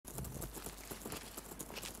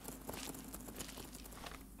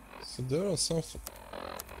So there are some...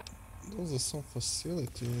 Those are some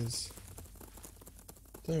facilities.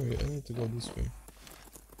 Anyway, I need to go this way.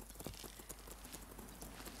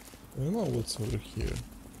 I don't know what's over here.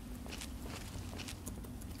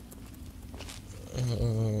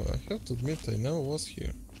 I have to admit I never was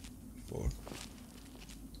here before.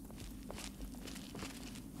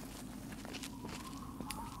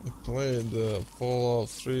 I played Fallout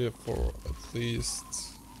 3 for at least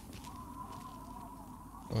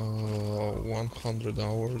 100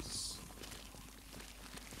 hours,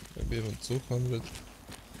 maybe even 200,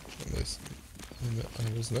 and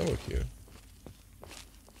I was never here.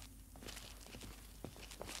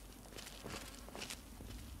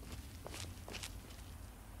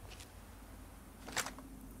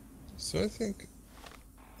 So I think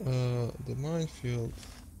the minefield,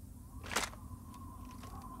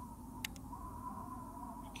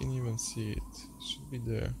 you can even see it should be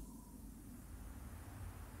there.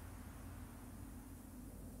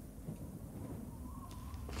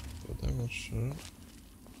 But I'm not sure.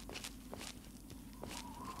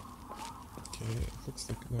 Okay, it looks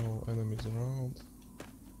like no enemies around.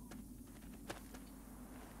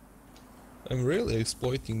 I'm really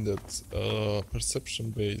exploiting that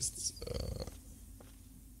perception-based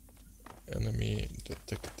enemy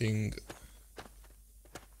detecting.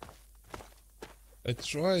 I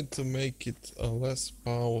tried to make it less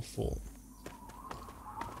powerful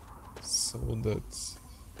so that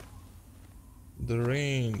the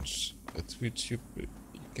range at which you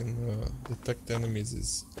can detect enemies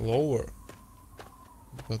is lower,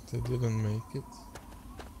 but I didn't make it.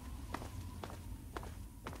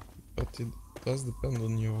 But it does depend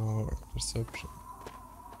on your perception.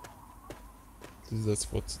 At least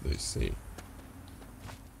that's what they say.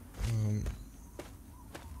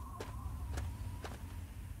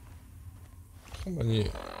 How many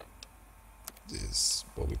these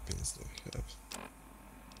bobby pins do I have?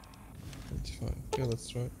 25. Okay, let's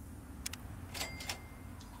try.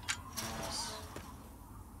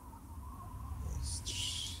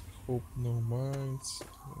 Let's hope no mines.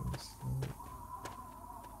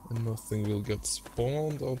 And nothing will get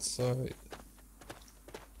spawned outside.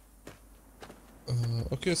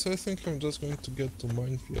 Okay, so I think I'm just going to get to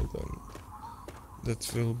minefield and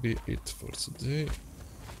that will be it for today.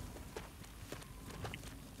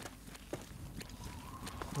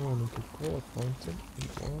 Oh, look at core counter.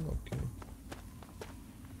 E1, okay.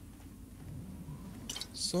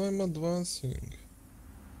 So I'm advancing.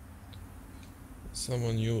 Some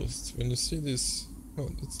unused. When you see this, oh,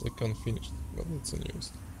 it's like unfinished, but it's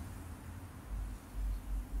unused.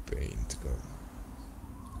 Paint gun.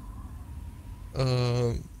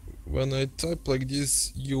 When I type like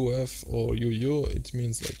this UF or UU, it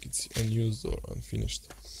means like it's unused or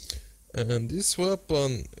unfinished. And this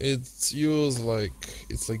weapon, it's used like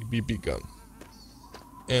it's like BB gun.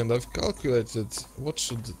 And I've calculated what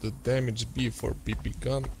should the damage be for BB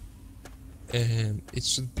gun, and it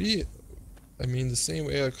should be, I mean, the same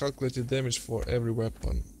way I calculated damage for every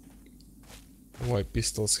weapon. Why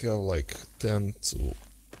pistols have like 10 to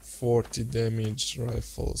 40 damage,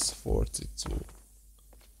 rifles 40 to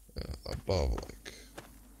above like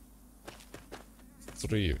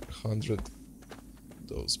 300,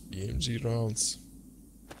 those BMG rounds.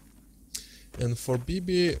 And for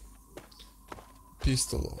BB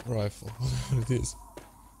pistol, rifle, whatever it is,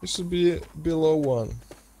 it should be below 1.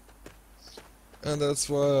 And that's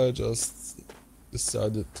why I just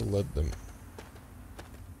decided to let them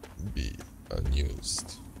be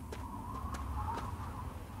unused.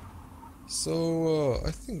 So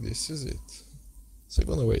I think this is it. So I'm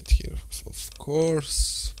gonna wait here. So of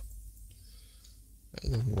course, I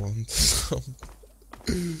don't want some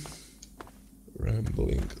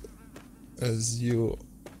rambling as you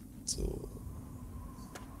to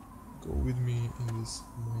go with me in this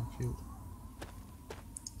minefield.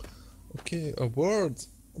 Okay, a word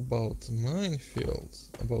about minefield,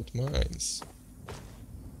 about mines.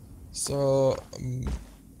 So,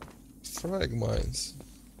 frag mines,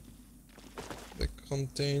 they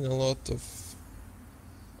contain a lot of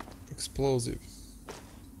explosive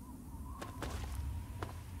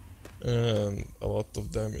and a lot of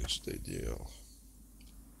damage they deal.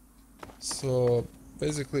 So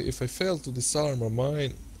basically, if I fail to disarm a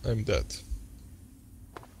mine, I'm dead.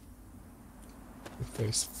 If I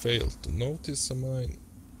fail to notice a mine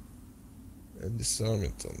and disarm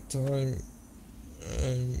it on time,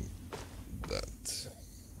 I'm dead.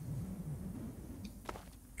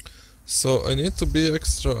 So I need to be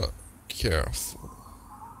extra careful.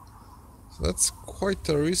 So that's quite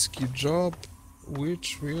a risky job,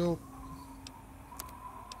 which will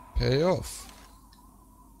pay off.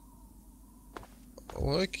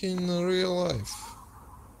 like in real life.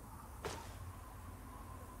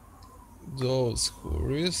 Those who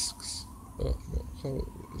risks... Oh no, how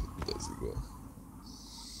does it go?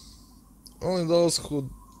 Only those who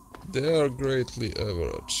dare greatly ever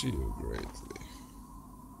achieve greatly.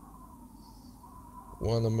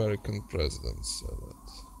 One American president said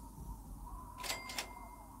that.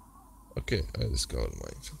 Okay, I discovered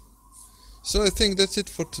mine. So I think that's it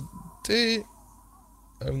for today.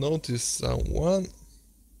 I've noticed someone.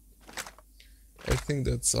 I think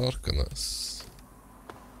that's Arcanas.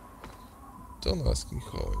 Don't ask me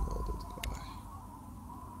how I know that guy.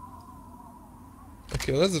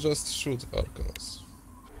 Okay, let's just shoot Arcanas.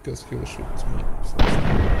 Because he'll shoot me first.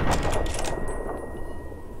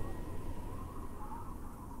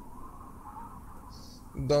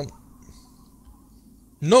 Done.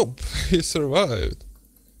 Nope, he survived.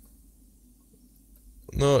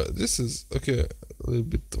 No, this is okay. A little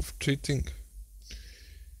bit of cheating.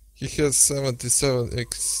 He has 77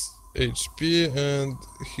 HP and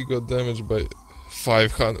he got damaged by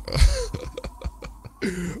 500.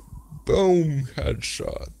 Boom,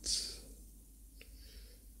 headshot.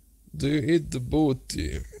 Do you eat the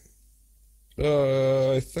booty?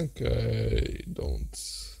 I think I don't.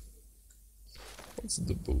 What's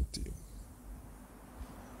the booty?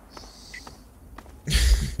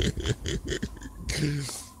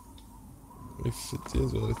 If it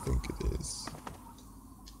is what I think it is.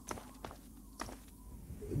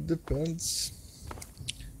 It depends.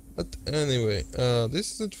 But anyway,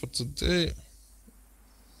 this is it for today.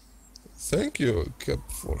 Thank you, Cap,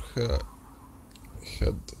 for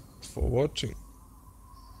watching.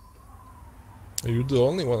 Are you the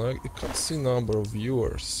only one? I can't see number of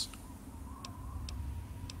viewers.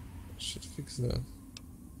 I should fix that.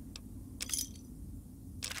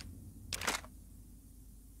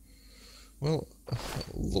 Well,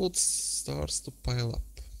 loot starts to pile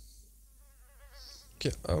up.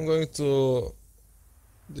 Okay, I'm going to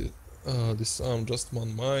disarm just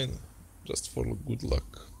one mine, just for good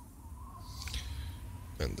luck.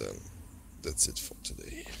 And then that's it for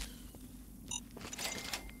today.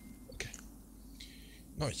 Okay,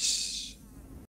 nice.